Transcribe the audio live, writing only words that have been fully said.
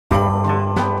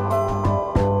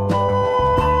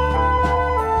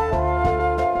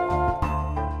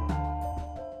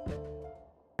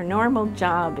normal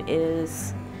job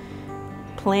is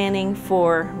planning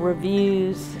for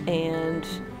reviews and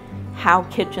how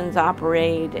kitchens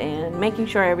operate and making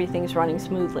sure everything's running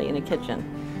smoothly in a kitchen.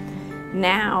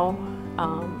 Now,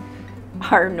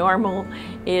 our normal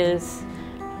is,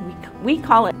 we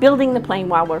call it building the plane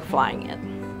while we're flying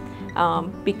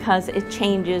it, because it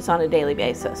changes on a daily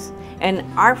basis. And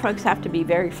our folks have to be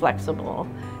very flexible.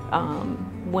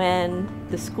 When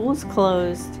the schools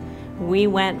closed, we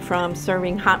went from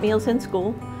serving hot meals in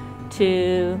school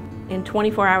to, in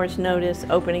 24 hours notice,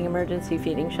 opening emergency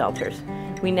feeding shelters.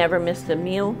 We never missed a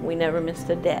meal, we never missed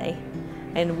a day.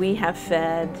 And we have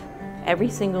fed every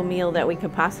single meal that we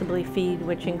could possibly feed,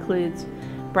 which includes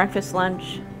breakfast,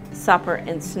 lunch, supper,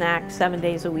 and snacks 7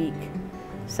 days a week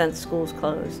since schools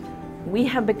closed. We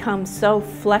have become so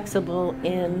flexible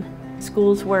in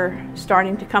schools were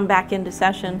starting to come back into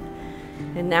session,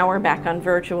 and now we're back on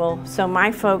virtual. So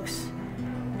my folks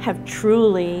have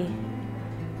truly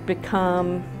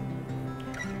become,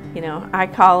 you know, I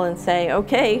call and say,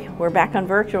 okay, we're back on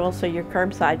virtual, so you're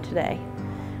curbside today.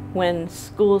 When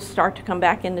schools start to come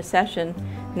back into session,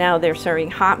 now they're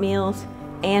serving hot meals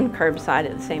and curbside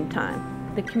at the same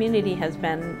time. The community has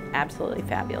been absolutely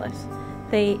fabulous.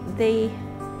 They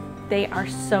are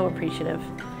so appreciative.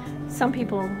 Some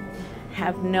people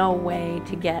have no way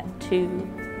to get to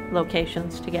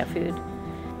locations to get food.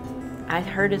 I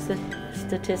heard a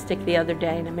statistic the other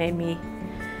day and it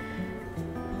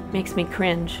makes me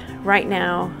cringe. Right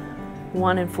now,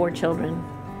 1 in 4 children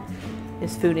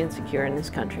is food insecure in this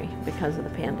country because of the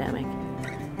pandemic.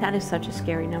 That is such a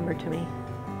scary number to me.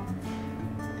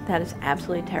 That is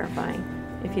absolutely terrifying.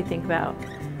 If you think about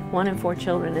 1 in 4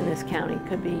 children in this county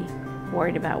could be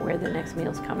worried about where the next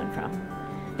meal's coming from.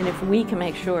 And if we can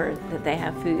make sure that they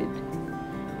have food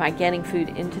by getting food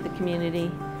into the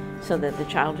community so that the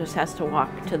child just has to walk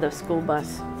to the school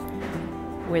bus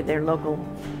where they're local,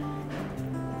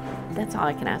 that's all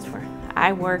I can ask for.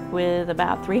 I work with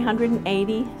about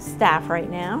 380 staff right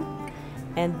now,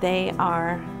 and they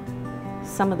are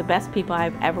some of the best people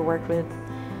I've ever worked with.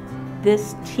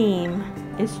 This team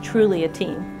is truly a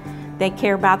team. They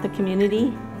care about the community.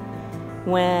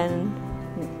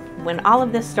 When all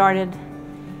of this started,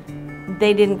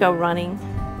 they didn't go running.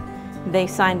 They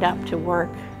signed up to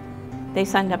work. They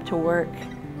signed up to work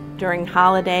during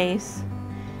holidays.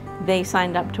 They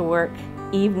signed up to work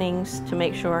evenings to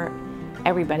make sure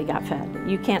everybody got fed.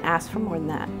 You can't ask for more than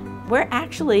that. We're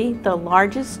actually the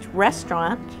largest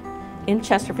restaurant in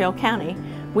Chesterfield County.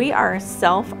 We are a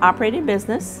self-operated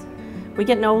business. We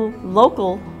get no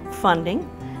local funding.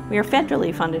 We are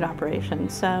federally funded operation.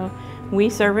 So we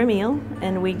serve a meal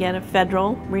and we get a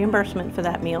federal reimbursement for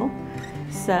that meal.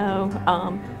 So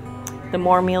the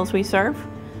more meals we serve,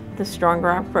 the stronger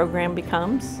our program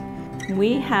becomes.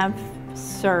 We have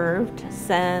served,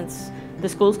 since the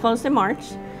schools closed in March,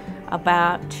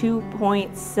 about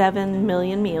 2.7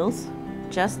 million meals,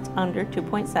 just under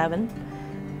 2.7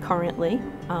 currently.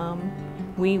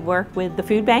 We work with the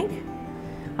food bank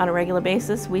on a regular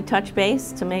basis. We touch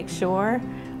base to make sure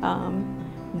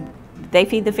they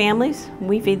feed the families,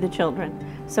 we feed the children.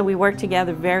 So we work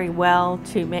together very well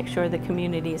to make sure the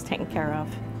community is taken care of.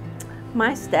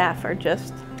 My staff are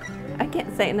just, I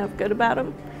can't say enough good about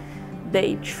them.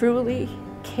 They truly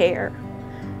care.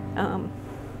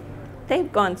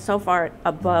 They've gone so far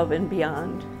above and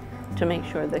beyond to make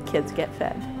sure the kids get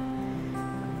fed.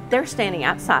 They're standing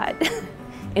outside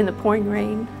in the pouring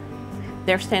rain.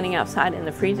 They're standing outside in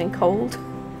the freezing cold,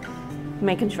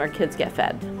 making sure kids get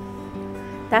fed.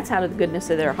 That's out of the goodness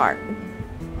of their heart.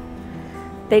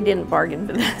 They didn't bargain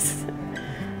for this.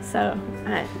 So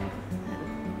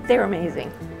they're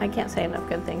amazing. I can't say enough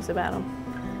good things about them.